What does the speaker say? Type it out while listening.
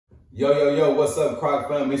Yo, what's up, Croc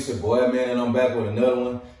fam? It's your boy, man, and I'm back with another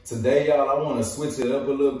one. Today, y'all, I want to switch it up a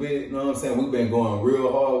little bit, you know what I'm saying? We've been going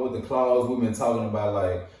real hard with the claws. We've been talking about,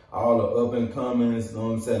 like, all the up-and-comings, you know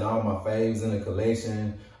what I'm saying? All my faves in the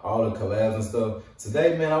collection, all the collabs and stuff.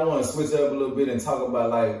 Today, man, I want to switch it up a little bit and talk about,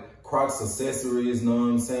 like, Crocs accessories, you know what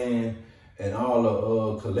I'm saying? And all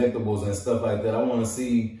the collectibles and stuff like that. I want to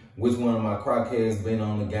see which one of my Croc heads been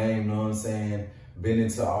on the game, you know what I'm saying? Been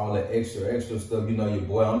into all the extra stuff. You know, your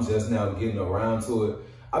boy, I'm just now getting around to it.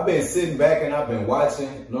 I've been sitting back and I've been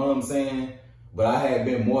watching, you know what I'm saying? But I had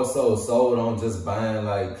been more so sold on just buying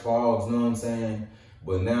like clogs, you know what I'm saying?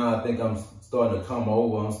 But now I think I'm starting to come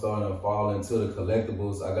over. I'm starting to fall into the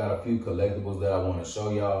collectibles. I got a few collectibles that I want to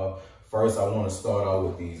show y'all. First, I want to start out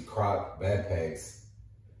with these Croc backpacks.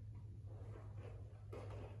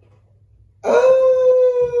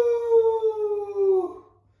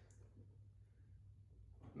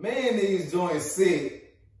 Man, these joints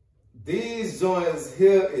sick. These joints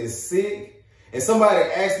here is sick. And somebody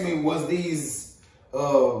asked me, was these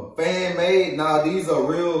fan made? Nah, these are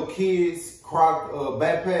real kids Croc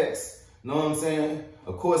backpacks. Know what I'm saying?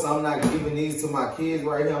 Of course, I'm not giving these to my kids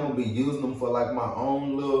right here. I'm gonna be using them for like my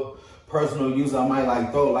own little personal use. I might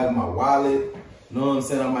like throw like my wallet. Know what I'm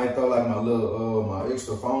saying? I might throw like my little my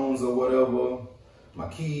extra phones or whatever. My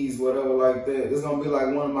keys, whatever like that. It's gonna be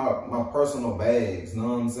like one of my personal bags, you know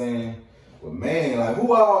what I'm saying? But man, like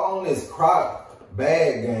who all on this Croc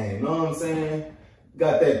bag game, you know what I'm saying?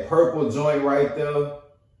 Got that purple joint right there.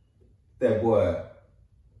 That boy.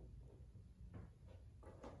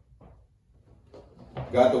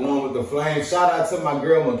 Got the one with the flame. Shout out to my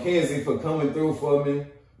girl Mackenzie for coming through for me.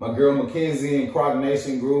 My girl Mackenzie in Croc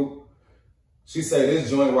Nation group. She said this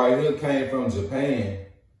joint right here came from Japan.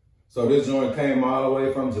 So this joint came all the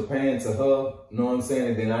way from Japan to her, you know what I'm saying?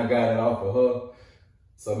 And then I got it off of her.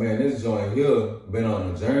 So man, this joint here been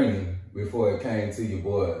on a journey before it came to your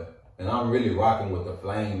boy. And I'm really rocking with the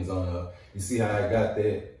flames on her. You see how I got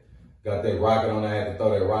that rocket on there? I had to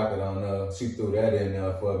throw that rocket on her. She threw that in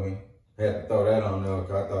there for me. I had to throw that on there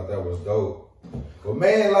because I thought that was dope. But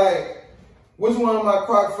man, like, which one of my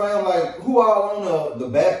Croc fam, like, who all on the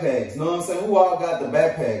backpacks? You know what I'm saying? Who all got the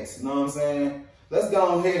backpacks? You know what I'm saying? Let's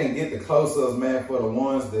go ahead and get the close-ups, man, for the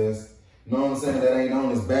ones that's, you know what I'm saying, that ain't on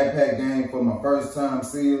this backpack game for my first time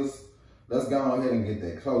seals. Let's go ahead and get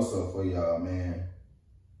that close-up for y'all, man.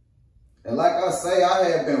 And like I say, I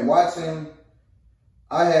have been watching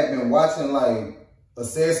like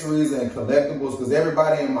accessories and collectibles because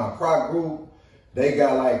everybody in my Croc group, they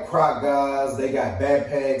got like Croc guys, they got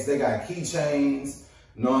backpacks, they got keychains,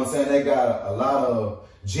 you know what I'm saying? They got a lot of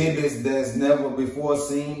gibbets that's never before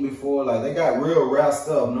seen before. Like they got real rare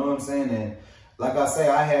stuff, you know what I'm saying? And like I say,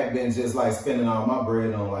 I had been just like spending all my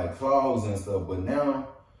bread on like clothes and stuff, but now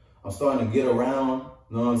I'm starting to get around,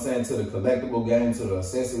 you know what I'm saying, to the collectible game, to the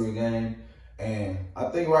accessory game. And I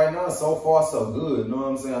think right now, so far so good, you know what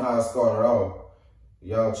I'm saying, how it started off.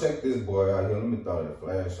 Y'all check this boy out here. Let me throw that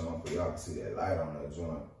flash on for y'all to see that light on that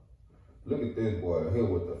joint. Look at this boy here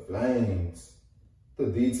with the flames. The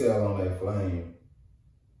detail on that flame.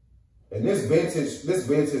 And this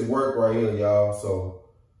vintage work right here, y'all. So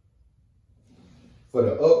for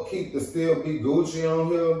the upkeep to still be Gucci on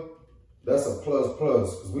here, that's a plus.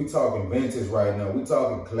 Cause we talking vintage right now. We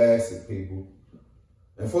talking classic, people.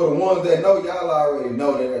 And for the ones that know, y'all already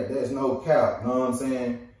know that there's no cap. You know what I'm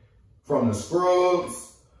saying? From the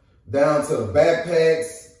scrubs down to the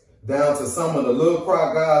backpacks, down to some of the little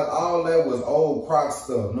Croc guys, all that was old Croc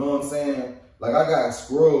stuff. You know what I'm saying? Like I got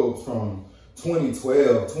scrubs from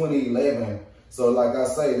 2012, 2011. So like I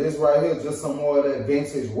say, this right here, just some more of that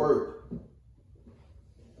vintage work.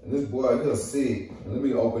 And this boy here sick. Let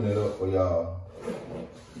me open it up for y'all.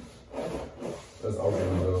 Let's open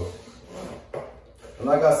it up. And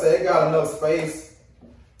like I said, it got enough space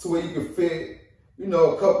to where you can fit, you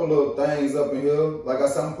know, a couple of things up in here. Like I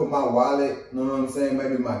said, I'm gonna put my wallet, you know what I'm saying?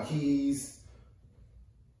 Maybe my keys,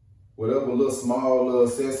 whatever little small little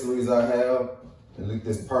accessories I have. And look at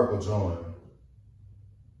this purple joint.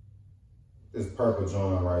 This purple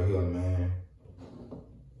joint right here, man.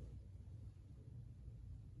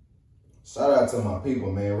 Shout out to my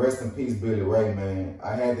people, man. Rest in peace, Billy Ray, man.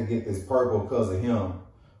 I had to get this purple because of him.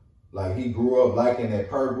 Like, he grew up liking that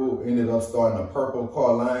purple, ended up starting a purple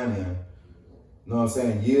car line, and, you know what I'm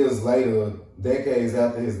saying, years later, decades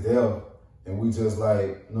after his death, and we just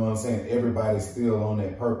like, you know what I'm saying, everybody's still on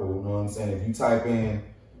that purple, you know what I'm saying? If you type in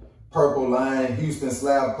purple line, Houston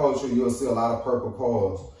slab culture, you'll see a lot of purple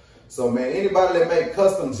cars. So man, anybody that make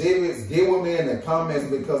custom gibbets, get with me in the comments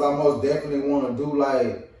because I most definitely want to do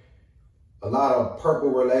like a lot of purple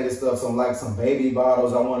related stuff. Some like some baby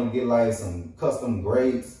bottles. I want to get like some custom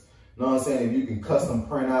grapes. You know what I'm saying? If you can custom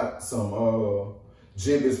print out some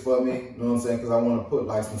gibbets for me, you know what I'm saying? Because I want to put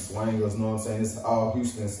like some swangers, you know what I'm saying? It's all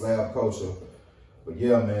Houston slab culture. But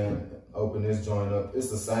yeah, man, open this joint up. It's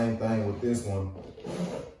the same thing with this one.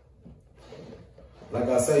 Like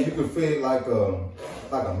I say, you can fit like a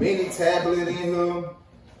mini tablet in here.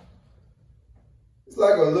 It's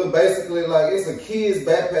like a little, basically like, it's a kid's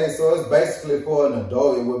backpack, so it's basically for an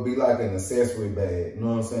adult. It would be like an accessory bag, you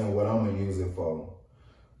know what I'm saying, what I'm gonna use it for.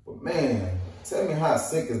 But man, tell me how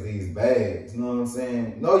sick is these bags, you know what I'm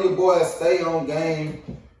saying? Know your boy stay on game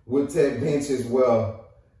with tech bench as well.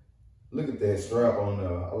 Look at that strap on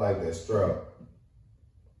there. I like that strap.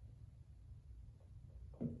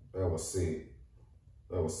 That was sick.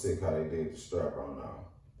 That was sick how they did the strap on now.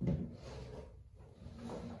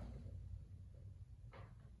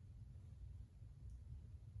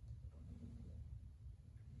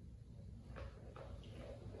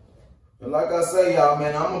 And like I say, y'all,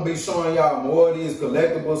 man, I'm going to be showing y'all more of these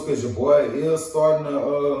collectibles because your boy is starting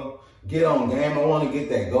to get on game. I want to get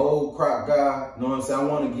that gold Croc guy. You know what I'm saying? I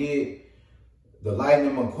want to get the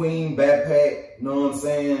Lightning McQueen backpack. You know what I'm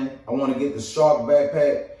saying? I want to get the Shark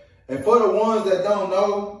backpack. And for the ones that don't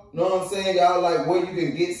know, you know what I'm saying, y'all, like where you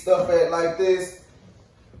can get stuff at like this,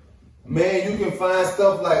 man, you can find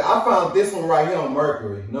stuff like, I found this one right here on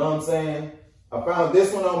Mercury. You know what I'm saying? I found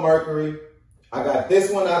this one on Mercury. I got this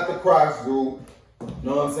one out the Crocs group. You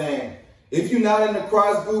know what I'm saying? If you're not in the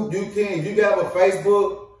Crocs group, you can. You got a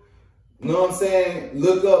Facebook. You know what I'm saying?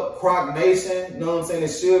 Look up Croc Nation. You know what I'm saying? It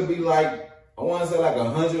should be like, I want to say like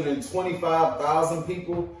 125,000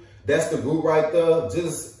 people. That's the group right there.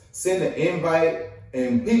 Just send an invite.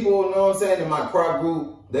 And people, you know what I'm saying, in my Croc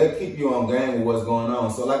group, they'll keep you on game with what's going on.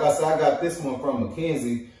 So like I said, I got this one from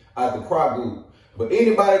Mackenzie out the Croc group. But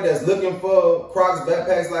anybody that's looking for Crocs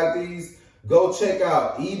backpacks like these, go check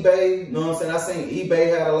out eBay. You know what I'm saying? I seen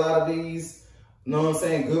eBay had a lot of these. You know what I'm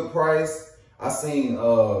saying? Good price. I seen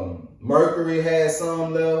Mercury had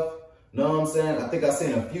some left. You know what I'm saying? I think I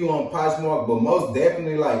seen a few on Poshmark, but most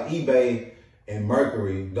definitely like eBay and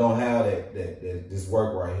Mercury don't have this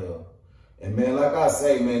work right here. And man, like I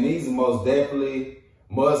say, man, these are most definitely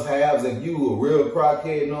must-haves. If you a real Croc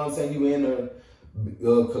head, you know what I'm saying? You into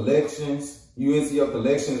collections, you into your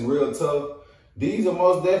collections real tough. These are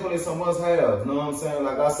most definitely some must-haves, you know what I'm saying?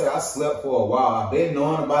 Like I said, I slept for a while. I've been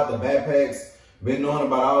knowing about the backpacks, been knowing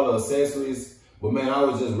about all the accessories, but man, I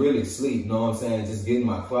was just really asleep, you know what I'm saying? Just getting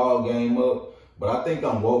my claw game up. But I think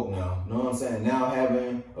I'm woke now, you know what I'm saying? Now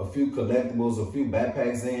having a few collectibles, a few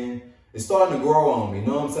backpacks in, it's starting to grow on me, you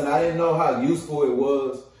know what I'm saying? I didn't know how useful it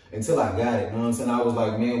was until I got it, you know what I'm saying? I was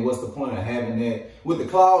like, man, what's the point of having that? With the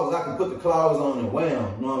claws, I can put the claws on and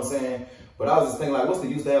wham, you know what I'm saying? But I was just thinking like, what's the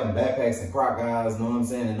use of having backpacks and Croc guys, you know what I'm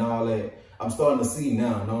saying, and all that? I'm starting to see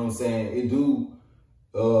now, you know what I'm saying? It do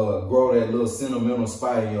grow that little sentimental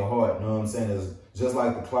spot in your heart, you know what I'm saying? It's just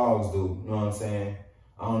like the claws do, you know what I'm saying?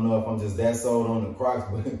 I don't know if I'm just that sold on the Crocs,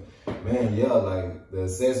 but man, yeah, like the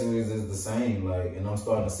accessories is the same, like, and I'm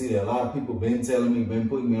starting to see that. A lot of people been telling me, been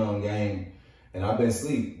putting me on game, and I've been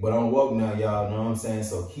asleep, but I'm woke now, y'all, know what I'm saying?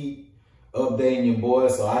 So keep updating your boy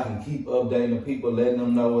so I can keep updating the people, letting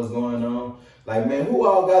them know what's going on. Like, man, who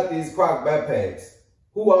all got these Croc backpacks?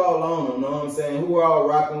 Who all on them, know what I'm saying? Who all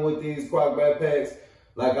rocking with these Croc backpacks?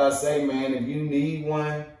 Like I say, man, if you need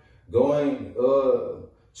one, go and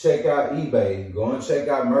check out eBay. Go and check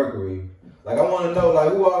out Mercury. Like, I want to know,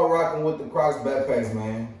 like, who all rocking with the Crocs backpacks,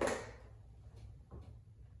 man?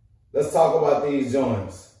 Let's talk about these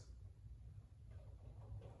joints.